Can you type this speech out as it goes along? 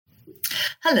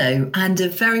Hello, and a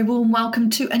very warm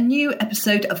welcome to a new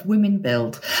episode of Women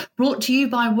Build, brought to you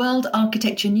by World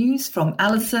Architecture News from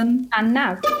Alison and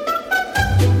Nav.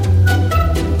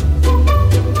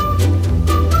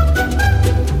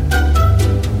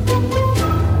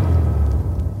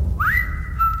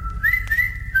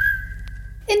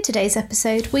 In today's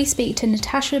episode, we speak to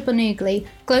Natasha Bonugli,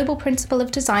 Global Principal of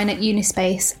Design at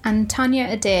Unispace, and Tanya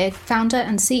Adair, Founder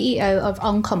and CEO of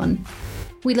Uncommon.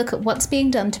 We look at what's being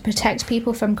done to protect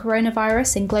people from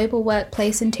coronavirus in global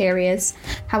workplace interiors,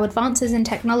 how advances in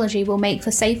technology will make for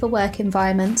safer work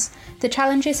environments, the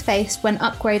challenges faced when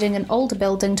upgrading an older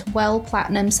building to WELL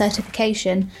Platinum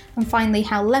certification, and finally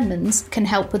how lemons can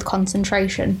help with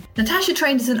concentration. Natasha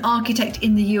trained as an architect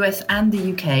in the US and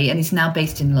the UK and is now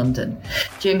based in London.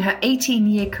 During her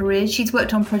 18-year career, she's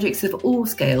worked on projects of all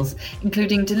scales,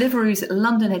 including Deliveroo's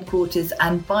London headquarters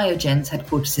and Biogen's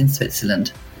headquarters in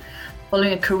Switzerland.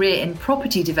 Following a career in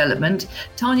property development,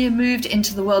 Tanya moved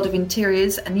into the world of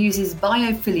interiors and uses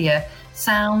biophilia,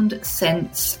 sound,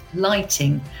 sense,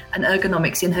 lighting and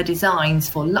ergonomics in her designs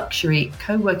for luxury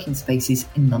co-working spaces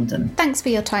in London. Thanks for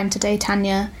your time today,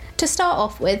 Tanya. To start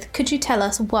off with, could you tell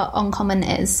us what Uncommon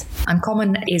is?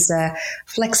 Uncommon is a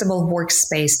flexible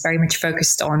workspace very much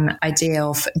focused on idea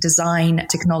of design,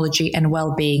 technology and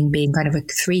well-being being kind of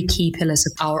three key pillars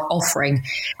of our offering.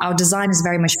 Our design is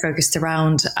very much focused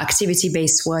around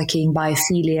activity-based working,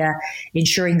 biophilia,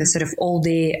 ensuring that sort of all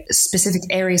the specific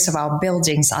areas of our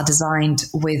buildings are designed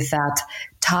with that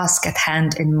task at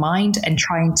hand in mind and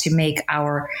trying to make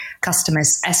our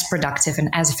customers as productive and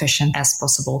as efficient as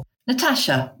possible.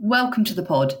 Natasha, welcome to the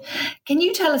pod. Can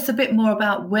you tell us a bit more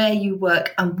about where you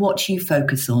work and what you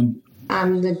focus on?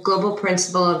 I'm the Global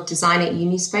Principal of Design at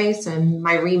Unispace, and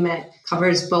my remit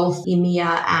covers both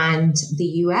EMEA and the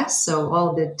US, so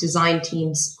all the design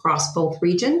teams across both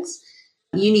regions.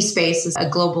 Unispace is a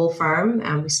global firm,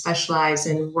 and we specialize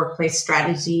in workplace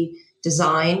strategy,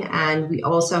 design, and we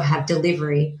also have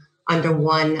delivery under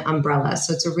one umbrella.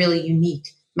 So it's a really unique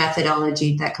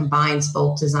methodology that combines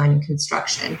both design and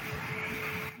construction.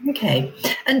 Okay.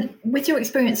 And with your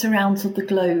experience around sort of the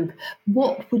globe,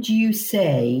 what would you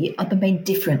say are the main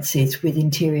differences with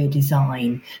interior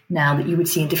design now that you would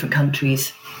see in different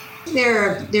countries?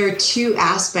 There are two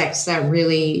aspects that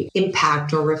really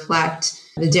impact or reflect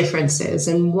the differences.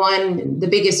 And the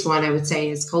biggest one I would say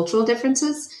is cultural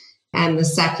differences. And the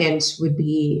second would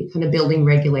be kind of building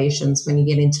regulations when you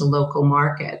get into local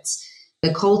markets.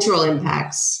 The cultural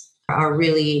impacts are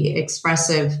really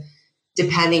expressive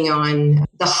depending on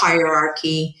the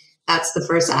hierarchy. That's the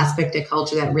first aspect of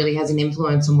culture that really has an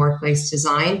influence on workplace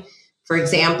design. For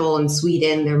example, in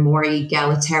Sweden, they're more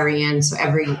egalitarian, so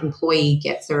every employee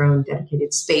gets their own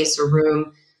dedicated space or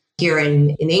room. Here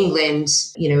in England,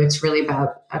 it's really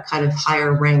about a kind of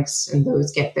higher ranks, and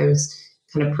those get those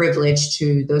kind of privilege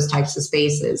to those types of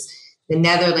spaces. The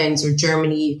Netherlands or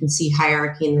Germany, you can see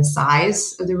hierarchy in the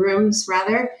size of the rooms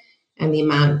rather, and the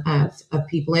amount of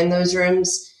people in those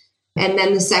rooms. And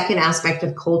then the second aspect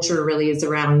of culture really is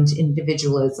around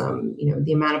individualism,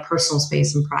 the amount of personal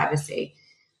space and privacy.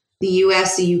 The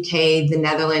US, the UK, the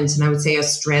Netherlands, and I would say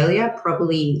Australia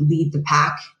probably lead the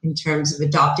pack in terms of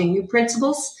adopting new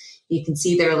principles. You can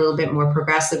see they're a little bit more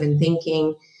progressive in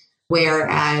thinking,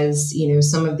 whereas,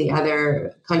 some of the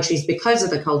other countries, because of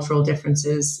the cultural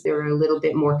differences, they're a little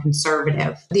bit more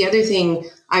conservative. The other thing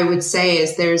I would say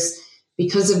is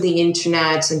because of the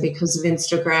internet and because of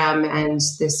Instagram and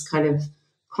this kind of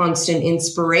constant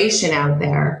inspiration out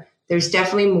there, there's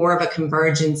definitely more of a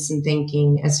convergence in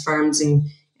thinking as firms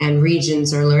and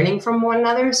regions are learning from one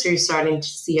another. So you're starting to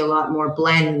see a lot more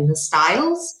blend in the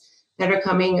styles that are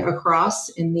coming across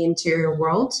in the interior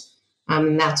world.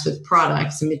 And that's with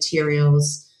products and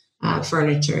materials,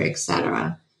 furniture,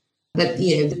 etc. But,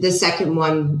 the second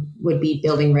one would be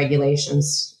building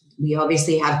regulations. We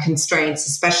obviously have constraints,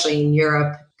 especially in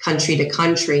Europe, country to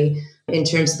country, in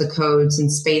terms of the codes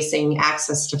and spacing,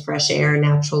 access to fresh air,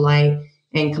 natural light,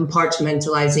 and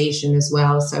compartmentalization as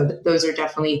well. So those are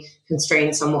definitely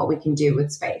constraints on what we can do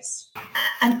with space.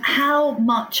 And how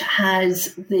much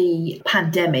has the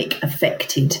pandemic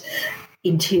affected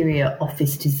interior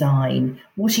office design?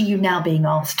 What are you now being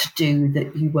asked to do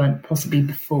that you weren't possibly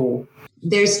before?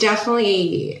 There's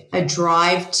definitely a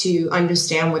drive to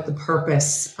understand what the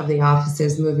purpose of the office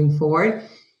is moving forward.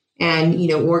 And,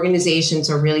 organizations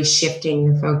are really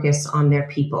shifting the focus on their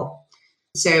people.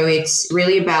 So it's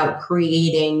really about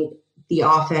creating the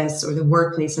office or the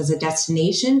workplace as a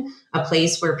destination, a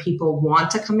place where people want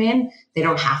to come in. They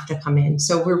don't have to come in.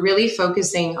 So we're really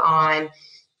focusing on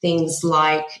things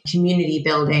like community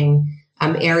building,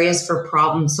 areas for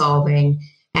problem solving,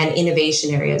 and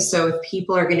innovation areas. So if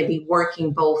people are going to be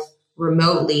working both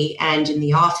remotely and in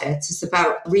the office, it's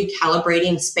about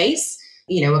recalibrating space,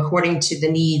 according to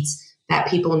the needs that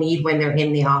people need when they're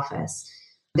in the office.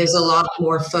 There's a lot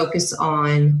more focus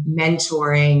on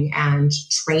mentoring and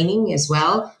training as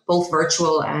well, both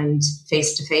virtual and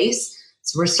face-to-face.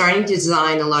 So we're starting to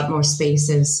design a lot more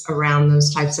spaces around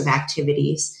those types of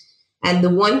activities. And the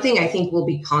one thing I think will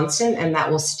be constant and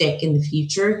that will stick in the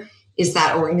future is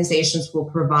that organizations will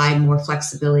provide more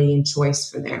flexibility and choice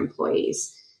for their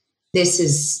employees. This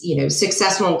is,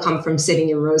 success won't come from sitting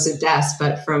in rows of desks,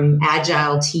 but from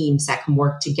agile teams that can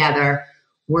work together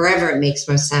wherever it makes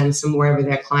most sense and wherever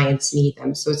their clients need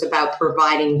them. So it's about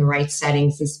providing the right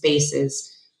settings and spaces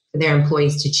for their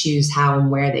employees to choose how and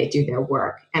where they do their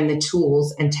work and the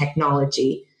tools and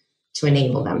technology to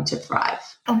enable them to thrive.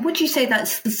 And would you say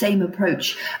that's the same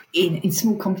approach in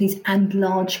small companies and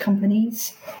large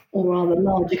companies? Or are the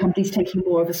larger companies taking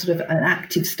more of a sort of an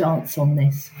active stance on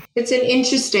this? It's an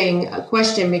interesting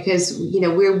question because,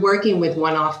 we're working with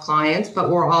one-off clients, but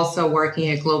we're also working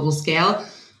at global scale.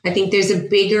 I think there's a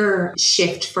bigger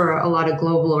shift for a lot of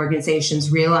global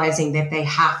organizations realizing that they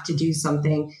have to do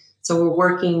something. So we're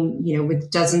working,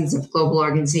 with dozens of global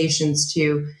organizations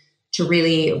to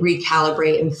really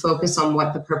recalibrate and focus on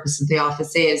what the purpose of the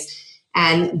office is.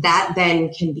 And that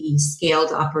then can be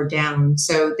scaled up or down.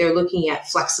 So they're looking at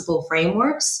flexible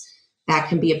frameworks that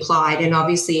can be applied. And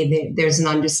obviously there's an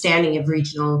understanding of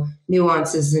regional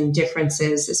nuances and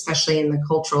differences, especially in the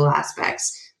cultural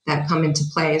aspects that come into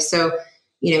play. So,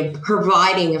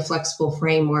 providing a flexible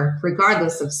framework,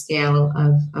 regardless of scale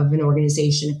of an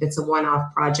organization, if it's a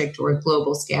one-off project or a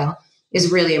global scale,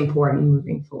 is really important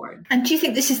moving forward. And do you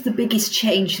think this is the biggest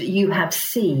change that you have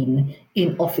seen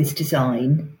in office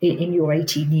design in your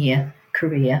 18-year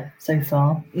career so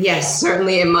far? Yes,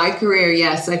 certainly in my career,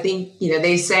 yes. I think,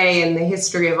 they say in the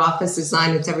history of office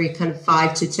design, it's every kind of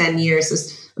 5 to 10 years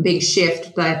is a big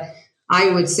shift. But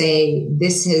I would say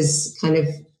this has kind of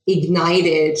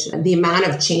ignited the amount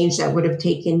of change that would have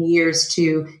taken years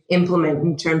to implement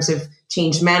in terms of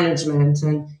change management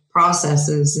and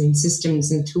processes and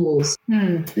systems and tools.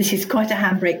 This is quite a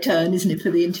handbrake turn, isn't it, for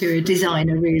the interior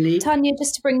designer, really? Tanya,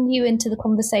 just to bring you into the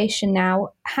conversation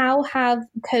now, how have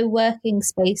co-working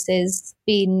spaces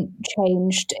been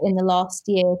changed in the last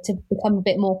year to become a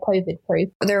bit more COVID-proof?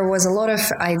 There was a lot of,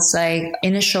 I'd say,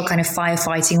 initial kind of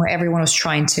firefighting where everyone was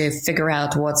trying to figure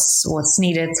out what's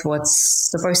needed, what's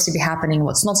supposed to be happening,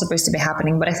 what's not supposed to be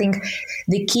happening. But I think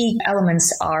the key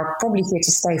elements are probably here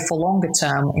to stay for longer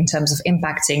term in terms of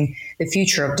impacting the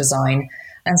future of design.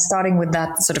 And starting with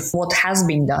that, sort of what has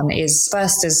been done is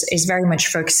very much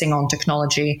focusing on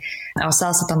technology.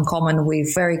 Ourselves at Uncommon,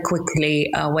 we very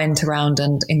quickly went around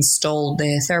and installed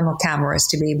the thermal cameras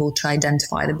to be able to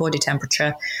identify the body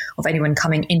temperature of anyone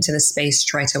coming into the space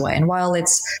straight away. And while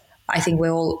I think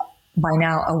we're all by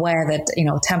now aware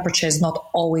that, temperature is not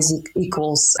always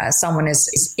equals someone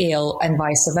is ill and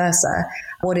vice versa.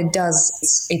 What it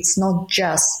does, it's not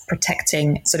just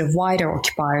protecting sort of wider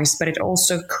occupiers, but it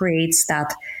also creates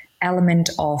that element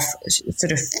of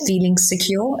sort of feeling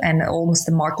secure and almost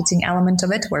the marketing element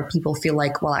of it, where people feel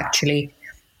like, well, actually,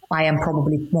 I am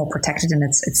probably more protected and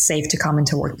it's safe to come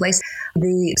into workplace.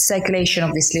 The circulation,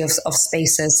 obviously, of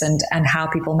spaces and how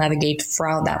people navigate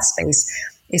throughout that space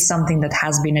is something that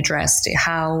has been addressed.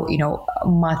 How,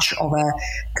 much of a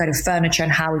kind of furniture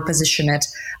and how we position it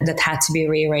that had to be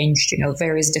rearranged,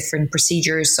 various different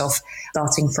procedures of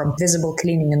starting from visible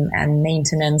cleaning and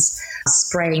maintenance,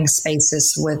 spraying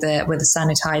spaces with the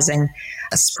sanitizing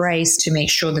sprays to make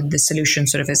sure that the solution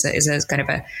sort of is a kind of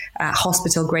a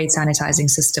hospital grade sanitizing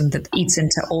system that eats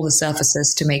into all the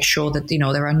surfaces to make sure that,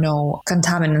 there are no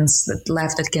contaminants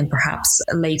left that can perhaps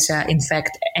later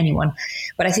infect anyone.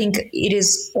 But I think it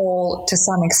is all to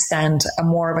some extent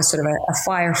more of a sort of a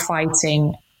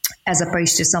firefighting as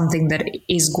opposed to something that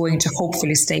is going to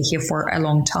hopefully stay here for a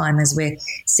long time as we're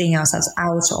seeing ourselves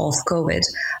out of COVID.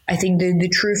 I think the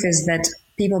truth is that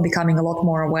people becoming a lot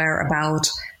more aware about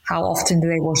how often do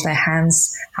they wash their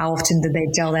hands, how often do they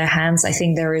gel their hands. I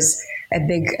think there is a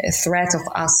big threat of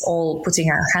us all putting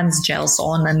our hands gels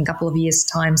on and a couple of years'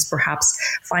 times perhaps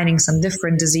finding some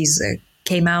different disease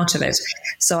came out of it.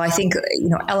 So I think,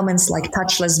 elements like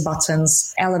touchless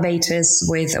buttons, elevators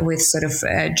with sort of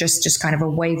just kind of a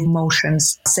wave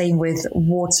motions, same with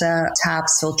water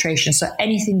taps, filtration. So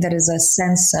anything that is a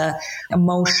sensor, a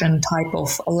motion type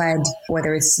of LED,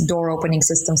 whether it's door opening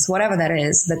systems, whatever that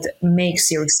is, that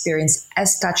makes your experience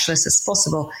as touchless as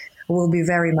possible, will be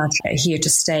very much here to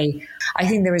stay. I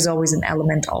think there is always an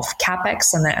element of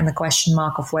CapEx and the question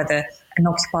mark of whether an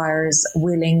occupier is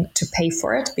willing to pay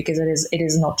for it, because it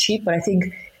is not cheap. But I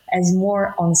think as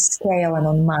more on scale and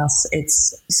on mass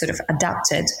it's sort of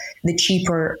adapted, the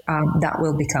cheaper that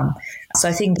will become. So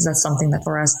I think that's something that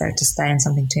for us there to stay and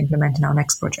something to implement in our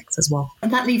next projects as well.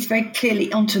 And that leads very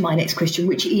clearly onto my next question,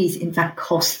 which is, in fact,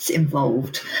 costs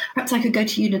involved. Perhaps I could go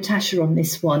to you, Natasha, on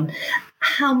this one.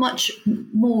 How much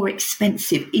more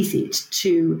expensive is it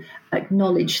to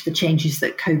acknowledge the changes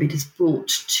that COVID has brought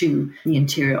to the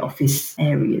interior office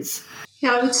areas?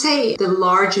 Yeah, I would say the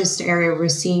largest area we're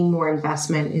seeing more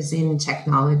investment is in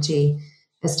technology,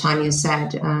 as Tanya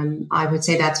said. I would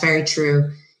say that's very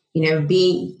true.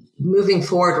 Moving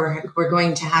forward, we're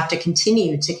going to have to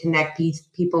continue to connect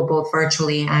people both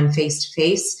virtually and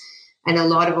face-to-face. And a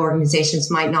lot of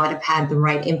organizations might not have had the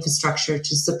right infrastructure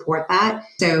to support that.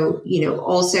 So,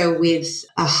 also with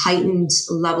a heightened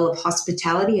level of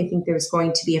hospitality, I think there's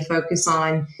going to be a focus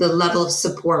on the level of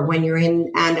support when you're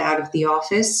in and out of the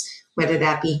office, whether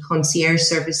that be concierge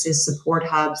services, support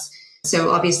hubs.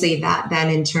 So obviously that then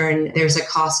in turn, there's a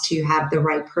cost to have the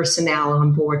right personnel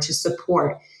on board to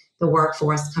support the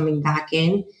workforce coming back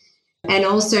in. And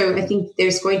also, I think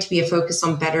there's going to be a focus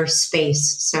on better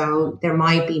space. So there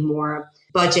might be more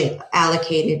budget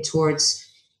allocated towards,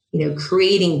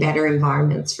 creating better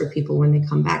environments for people when they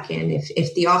come back in.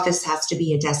 If the office has to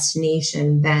be a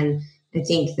destination, then I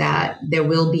think that there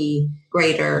will be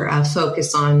greater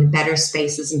focus on better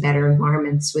spaces and better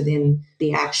environments within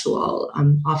the actual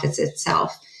office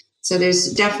itself. So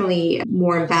there's definitely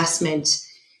more investment.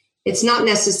 It's not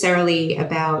necessarily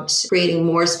about creating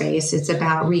more space. It's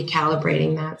about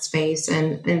recalibrating that space.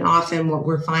 And often what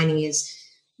we're finding is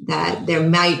that there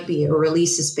might be a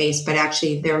release of space, but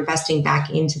actually they're investing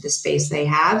back into the space they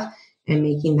have and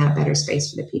making that better space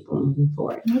for the people moving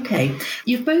forward. Okay.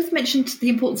 You've both mentioned the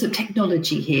importance of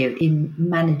technology here in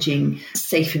managing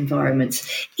safe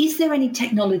environments. Is there any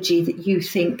technology that you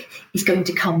think is going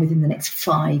to come within the next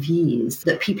 5 years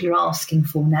that people are asking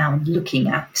for now and looking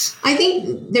at? I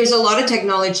think there's a lot of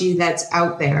technology that's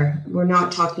out there. We're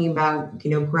not talking about,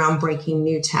 groundbreaking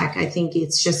new tech. I think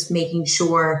it's just making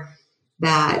sure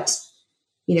that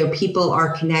people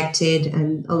are connected,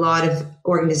 and a lot of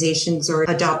organizations are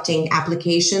adopting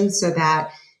applications so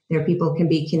that their people can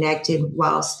be connected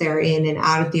whilst they're in and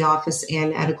out of the office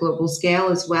and at a global scale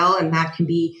as well. And that can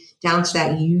be down to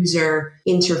that user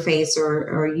interface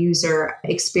or user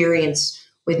experience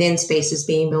within spaces,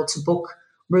 being able to book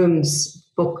rooms,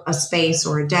 book a space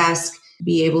or a desk,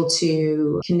 be able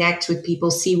to connect with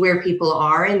people, see where people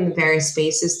are in the various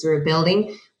spaces through a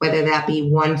building, whether that be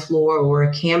one floor or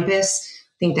a campus.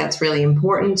 I think that's really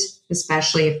important,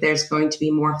 especially if there's going to be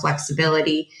more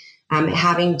flexibility.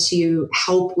 Having to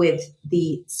help with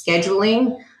the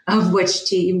scheduling of which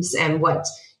teams and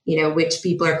which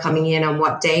people are coming in on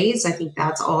what days. I think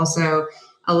that's also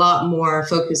a lot more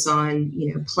focus on,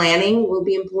 planning will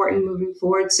be important moving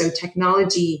forward. So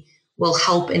technology will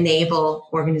help enable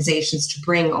organizations to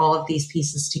bring all of these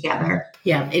pieces together.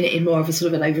 Yeah, in more of a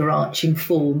sort of an overarching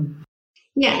form.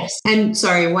 Yes. And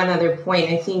sorry, one other point.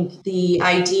 I think the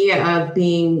idea of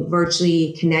being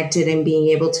virtually connected and being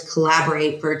able to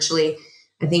collaborate virtually,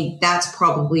 I think that's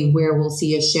probably where we'll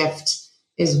see a shift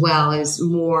as well, as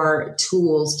more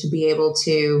tools to be able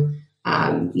to,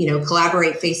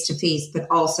 collaborate face to face, but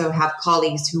also have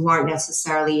colleagues who aren't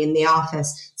necessarily in the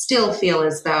office still feel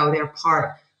as though they're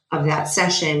part of that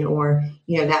session or,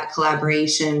 that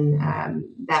collaboration,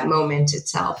 that moment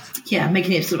itself. Yeah,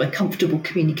 making it sort of a comfortable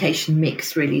communication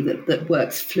mix, really, that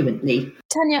works fluently.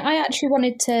 Tanya, I actually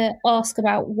wanted to ask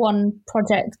about one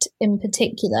project in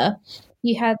particular.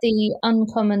 You had the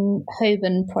Uncommon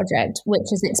Holborn project, which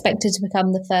is expected to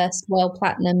become the first WELL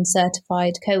Platinum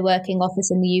certified co-working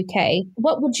office in the UK.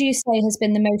 What would you say has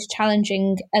been the most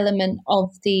challenging element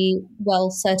of the WELL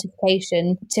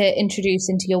certification to introduce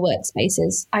into your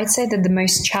workspaces? I'd say that the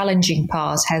most challenging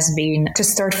part has been to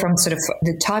start from sort of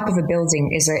the type of a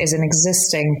building is an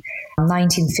existing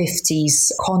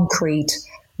 1950s concrete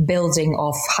building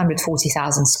of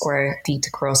 140,000 square feet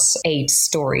across 8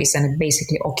 stories, and it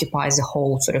basically occupies a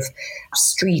whole sort of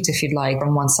street, if you'd like,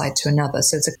 from one side to another.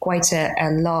 So it's quite a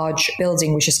large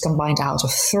building which is combined out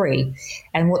of 3.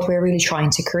 And what we're really trying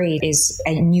to create is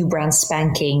a new brand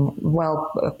spanking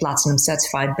WELL Platinum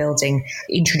certified building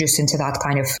introduced into that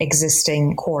kind of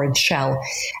existing core and shell.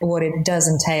 What it does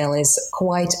entail is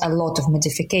quite a lot of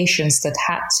modifications that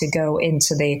had to go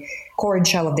into the core and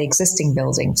shell of the existing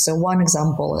building. So one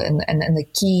example and the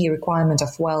key requirement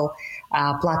of WELL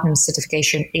Platinum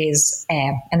certification is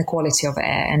air and the quality of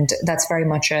air. And that's very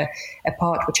much a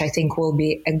part which I think will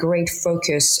be a great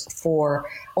focus for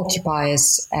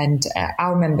occupiers and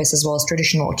our members as well as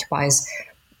traditional occupiers,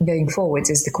 going forwards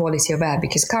is the quality of air,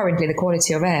 because currently the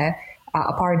quality of air,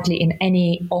 apparently in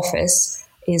any office,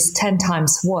 is 10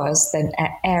 times worse than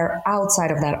air outside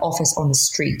of that office on the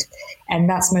street. And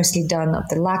that's mostly done of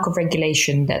the lack of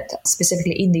regulation that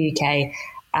specifically in the UK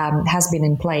has been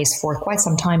in place for quite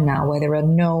some time now, where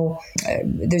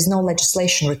there's no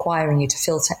legislation requiring you to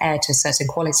filter air to a certain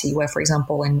quality, where, for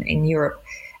example, in Europe,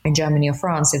 in Germany or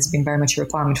France, it's been very much a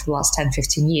requirement for the last 10,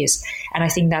 15 years. And I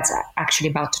think that's actually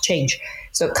about to change.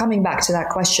 So coming back to that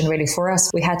question, really, for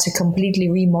us, we had to completely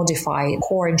remodify the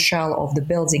core and shell of the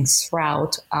building's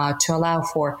throughout to allow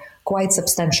for quite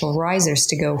substantial risers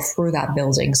to go through that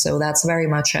building. So that's very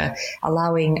much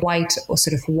allowing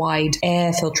wide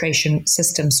air filtration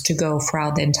systems to go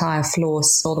throughout the entire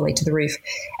floors all the way to the roof,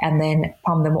 and then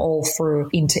pump them all through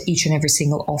into each and every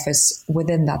single office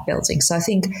within that building. So I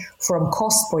think from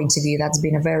cost point of view, that's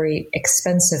been a very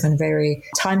expensive and very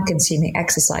time-consuming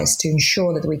exercise to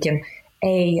ensure that we can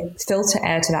A, filter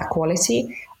air to that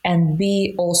quality, and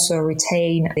B, also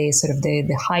retain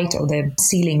the height of the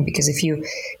ceiling, because if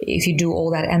you do all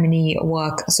that M&E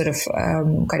work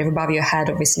kind of above your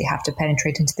head, obviously have to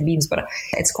penetrate into the beams, but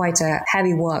it's quite a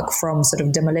heavy work from sort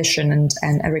of demolition and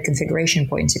a reconfiguration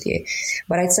point of view.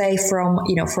 But I'd say from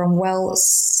well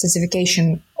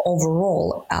certification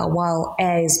overall, while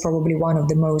air is probably one of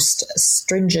the most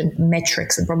stringent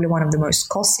metrics and probably one of the most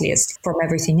costliest from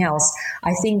everything else,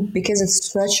 I think because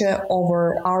it's such an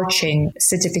overarching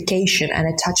certification and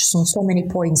it touches on so many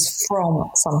points, from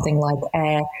something like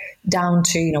air down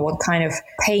to what kind of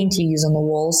paint you use on the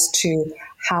walls, to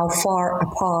how far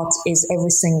apart is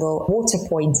every single water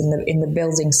point in the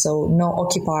building, so no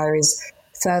occupier is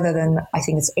further than, I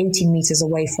think it's 18 meters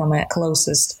away from a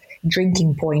closest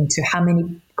drinking point, to how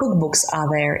many cookbooks are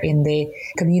there in the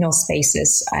communal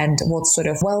spaces and what sort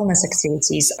of wellness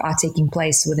activities are taking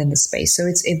place within the space. So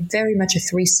it's very much a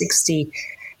 360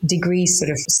 degrees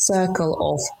sort of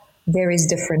circle of various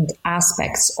different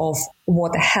aspects of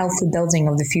what a healthy building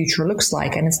of the future looks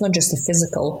like. And it's not just the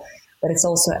physical, but it's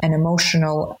also an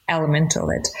emotional element of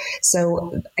it.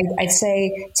 So I'd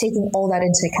say taking all that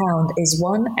into account is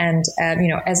one, and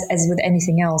as with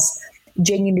anything else,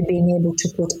 genuinely being able to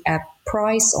put a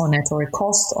price on it or a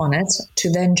cost on it to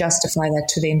then justify that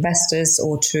to the investors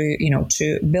or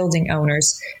to building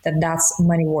owners that that's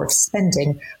money worth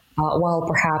spending, while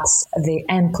perhaps the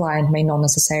end client may not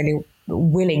necessarily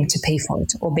willing to pay for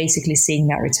it, or basically seeing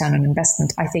that return on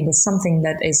investment. I think it's something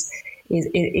that is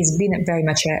been very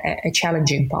much a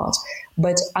challenging part.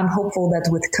 But I'm hopeful that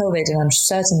with COVID, and I'm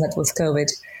certain that with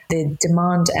COVID, the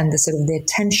demand and the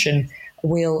attention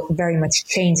will very much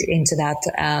change into that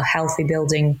healthy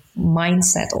building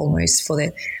mindset almost for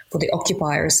the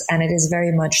occupiers. And it is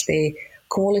very much the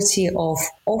quality of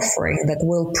offering that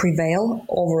will prevail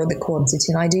over the quantity.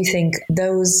 And I do think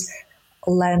those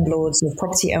landlords or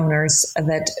property owners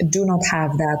that do not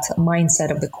have that mindset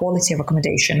of the quality of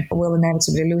accommodation will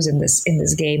inevitably lose in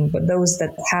this game. But those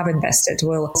that have invested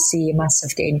will see a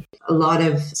massive gain. A lot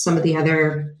of some of the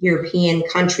other European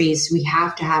countries, we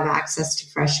have to have access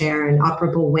to fresh air and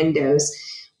operable windows.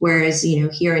 Whereas,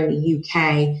 here in the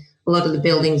UK, a lot of the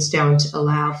buildings don't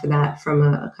allow for that from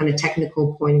a kind of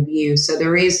technical point of view. So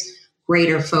there is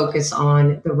greater focus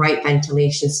on the right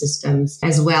ventilation systems,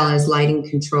 as well as lighting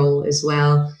control as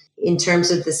well. In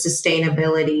terms of the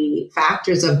sustainability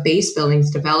factors of base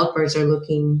buildings, developers are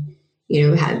looking, they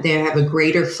have a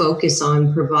greater focus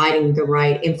on providing the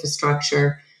right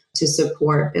infrastructure to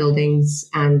support buildings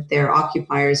and their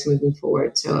occupiers moving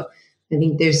forward. So I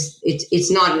think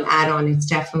it's not an add-on. It's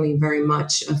definitely very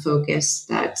much a focus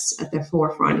that's at the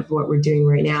forefront of what we're doing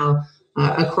right now.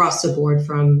 Across the board,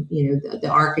 from the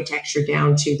architecture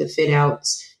down to the fit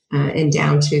outs and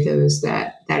down to those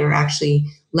that are actually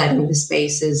letting the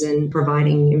spaces and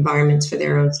providing environments for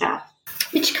their own staff.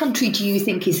 Which country do you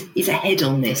think is ahead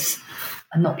on this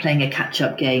and not playing a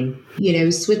catch-up game?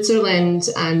 Switzerland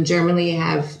and Germany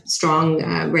have strong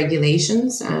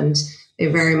regulations, and they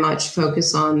very much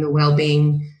focus on the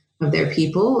well-being of their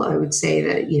people. I would say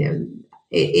that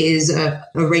it is a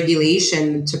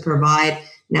regulation to provide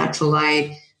natural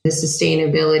light. The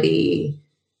sustainability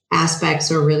aspects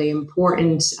are really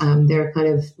important. They're kind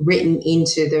of written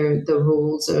into the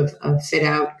rules of fit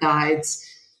out guides.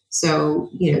 So,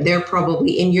 they're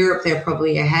probably in Europe, they're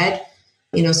probably ahead.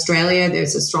 In Australia,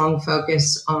 there's a strong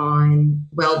focus on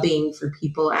well-being for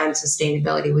people and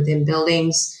sustainability within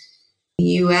buildings. The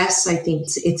US, I think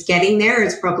it's getting there.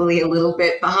 It's probably a little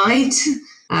bit behind,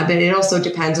 but it also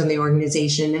depends on the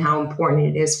organization and how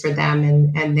important it is for them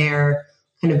and their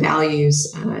kind of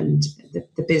values and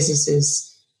the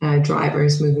business's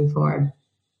drivers moving forward.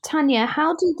 Tanya,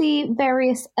 how do the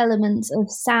various elements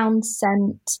of sound,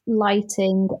 scent,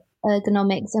 lighting,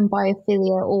 ergonomics and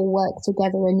biophilia all work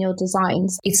together in your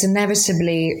designs? It's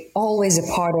inevitably always a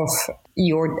part of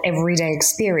your everyday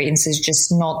experience. It's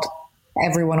just not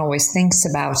everyone always thinks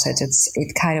about it.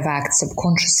 It kind of acts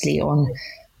subconsciously on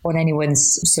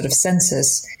anyone's sort of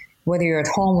senses. Whether you're at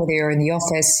home, whether you're in the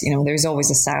office, there's always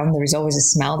a sound, there's always a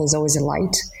smell, there's always a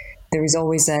light. There is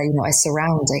always a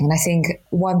surrounding. And I think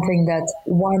one thing that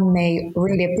one may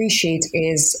really appreciate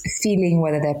is feeling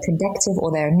whether they're productive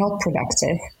or they're not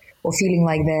productive, or feeling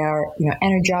like they're,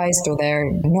 energized or they're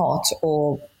not,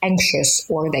 or anxious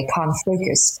or they can't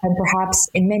focus. And perhaps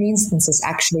in many instances,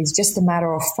 actually, it's just a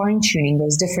matter of fine-tuning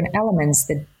those different elements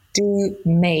that do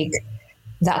make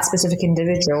that specific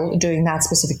individual doing that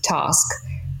specific task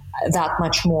that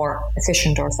much more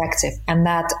efficient or effective, and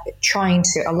that trying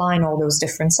to align all those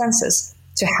different senses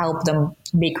to help them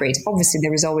be creative. Obviously,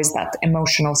 there is always that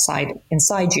emotional side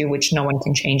inside you, which no one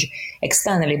can change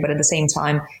externally, but at the same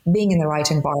time, being in the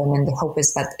right environment, the hope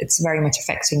is that it's very much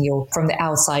affecting you from the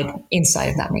outside inside,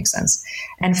 if that makes sense.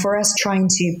 And for us, trying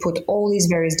to put all these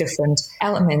various different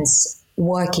elements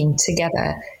working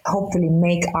together, hopefully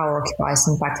make our occupiers,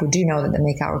 in fact, we do know that they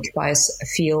make our occupiers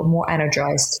feel more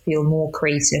energized, feel more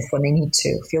creative when they need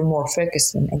to, feel more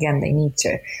focused when, again, they need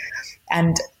to.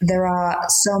 And there are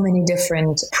so many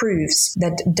different proofs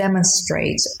that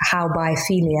demonstrate how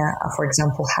biophilia, for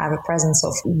example, have a presence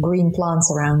of green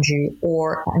plants around you,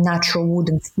 or natural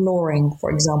wooden flooring, for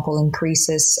example,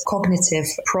 increases cognitive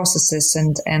processes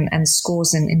and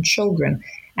scores in children,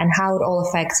 and how it all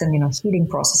affects healing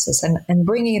processes, and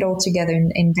bringing it all together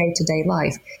in day-to-day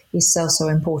life is so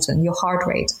important. Your heart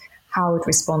rate, how it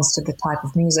responds to the type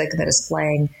of music that is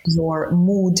playing, your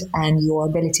mood and your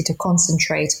ability to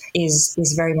concentrate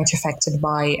is very much affected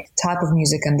by type of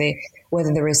music and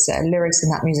whether there is lyrics in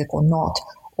that music or not,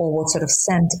 or what sort of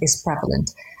scent is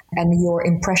prevalent. And your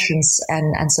impressions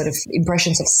and sort of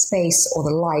impressions of space or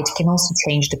the light can also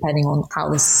change depending on how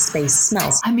the space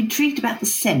smells. I'm intrigued about the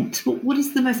scent. What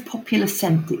is the most popular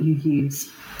scent that you use?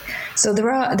 So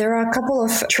there are a couple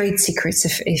of trade secrets,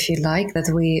 if you like, that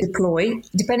we deploy,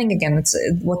 depending, again, it's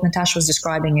what Natasha was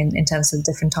describing in terms of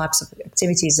different types of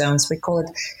activity zones. We call it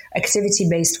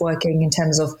activity-based working in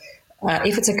terms of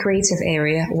if it's a creative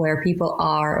area where people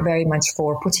are very much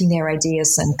for putting their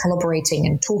ideas and collaborating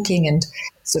and talking and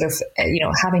sort of,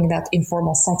 having that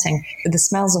informal setting, the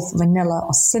smells of vanilla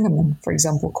or cinnamon, for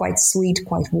example, quite sweet,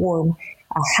 quite warm,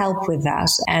 help with that.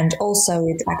 And also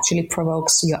it actually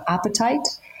provokes your appetite.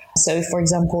 So if, for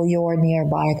example, you're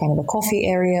nearby a kind of a coffee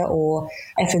area or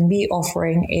F&B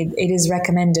offering, it is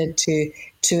recommended to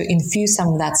infuse some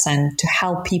of that scent to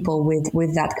help people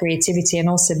with that creativity and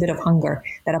also a bit of hunger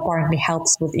that apparently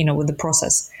helps with the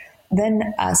process.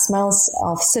 Then smells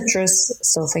of citrus,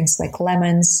 so things like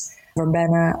lemons,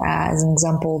 verbena, as an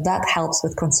example, that helps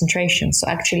with concentration. So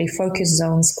actually focus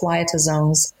zones, quieter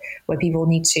zones where people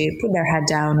need to put their head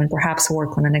down and perhaps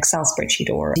work on an Excel spreadsheet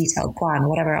or detailed plan,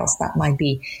 whatever else that might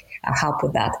be, help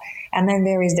with that. And then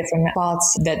there is different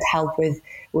parts that help with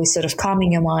sort of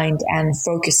calming your mind and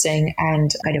focusing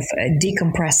and kind of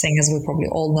decompressing, as we probably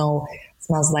all know.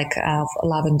 Smells like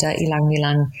lavender, ylang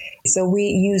ylang. So we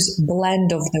use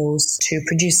blend of those to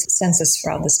produce senses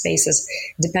throughout the spaces,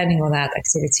 depending on that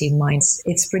activity in mind.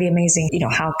 It's pretty amazing,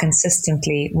 how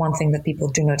consistently one thing that people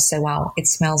do notice, say, wow, it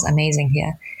smells amazing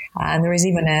here. And there is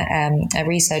even a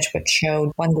research which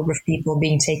showed one group of people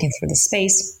being taken through the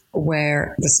space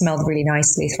where they smelled really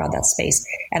nicely throughout that space.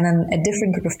 And then a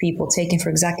different group of people taken for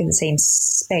exactly the same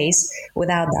space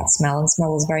without that smell, and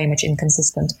smell was very much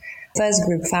inconsistent. First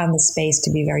group found the space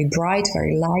to be very bright,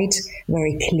 very light,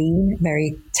 very clean,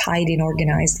 very tidy and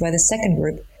organized, where the second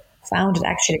group found it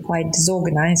actually quite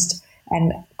disorganized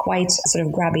and quite sort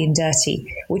of grabby and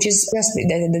dirty, which is just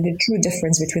the true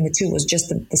difference between the two was just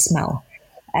the smell.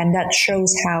 And that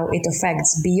shows how it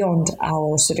affects beyond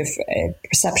our sort of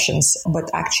perceptions, but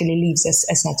actually leaves us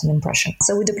a certain impression.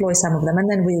 So we deploy some of them, and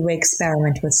then we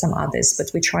experiment with some others, but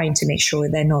we're trying to make sure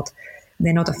they're not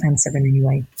offensive in any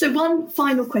way. So one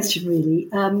final question, really,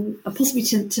 possibly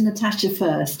to Natasha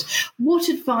first. What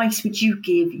advice would you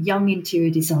give young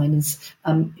interior designers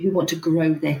who want to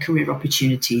grow their career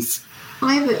opportunities?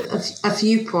 I have a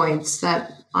few points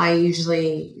that I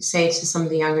usually say to some of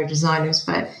the younger designers,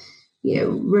 but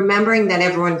remembering that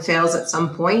everyone fails at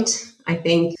some point. I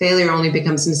think failure only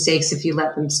becomes mistakes if you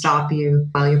let them stop you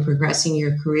while you're progressing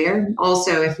your career.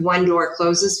 Also, if one door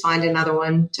closes, find another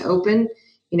one to open.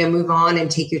 Move on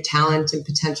and take your talent and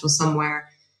potential somewhere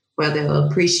where they'll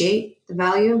appreciate the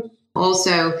value.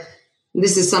 Also,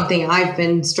 this is something I've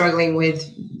been struggling with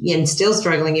and still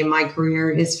struggling in my career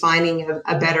is finding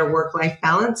a better work-life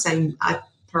balance. And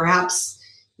perhaps,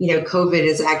 COVID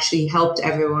has actually helped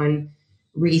everyone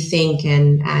rethink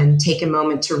and take a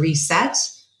moment to reset,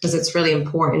 because it's really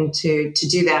important to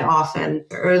do that often.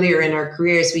 Earlier in our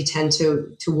careers, we tend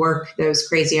to work those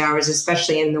crazy hours,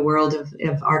 especially in the world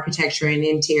of architecture and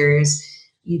interiors.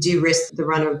 You do risk the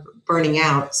run of burning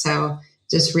out. So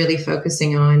just really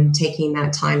focusing on taking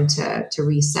that time to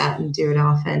reset and do it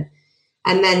often.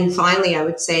 And then finally, I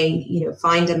would say,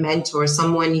 find a mentor,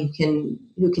 someone who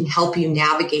can help you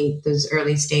navigate those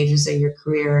early stages of your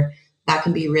career. That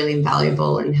can be really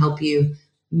invaluable and help you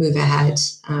move ahead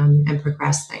and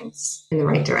progress things in the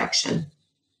right direction.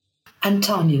 And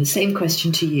Tanya, the same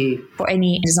question to you. For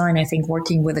any designer, I think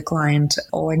working with a client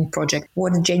or any project,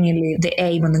 what is genuinely the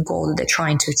aim and the goal that they're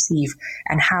trying to achieve,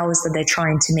 and how is that they're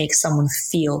trying to make someone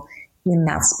feel in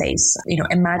that space,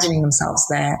 imagining themselves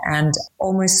there and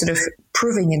almost sort of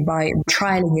proving it by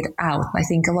trialing it out. I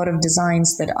think a lot of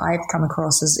designs that I've come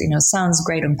across as, sounds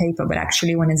great on paper, but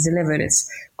actually when it's delivered, it's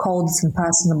cold, it's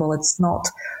impersonable, it's not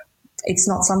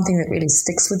something that really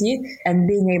sticks with you. And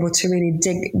being able to really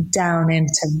dig down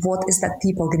into what is that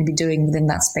people are going to be doing within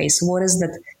that space, what is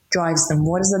that drives them,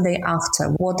 what is that they after,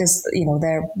 what is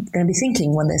they're going to be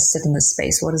thinking when they sit in this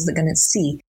space, what is they going to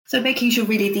see. So making sure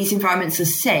really these environments are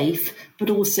safe, but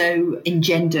also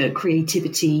engender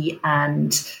creativity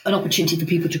and an opportunity for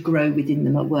people to grow within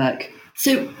them at work.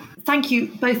 So thank you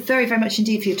both very, very much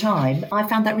indeed for your time. I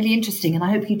found that really interesting, and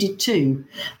I hope you did too.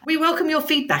 We welcome your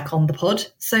feedback on the pod.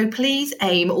 So please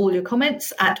aim all your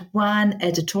comments at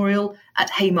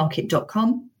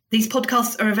waneditorial@haymarket.com. These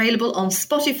podcasts are available on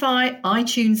Spotify,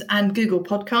 iTunes, and Google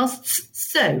Podcasts.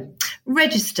 So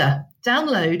register,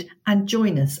 download, and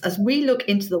join us as we look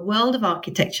into the world of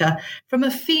architecture from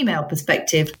a female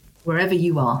perspective, wherever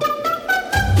you are.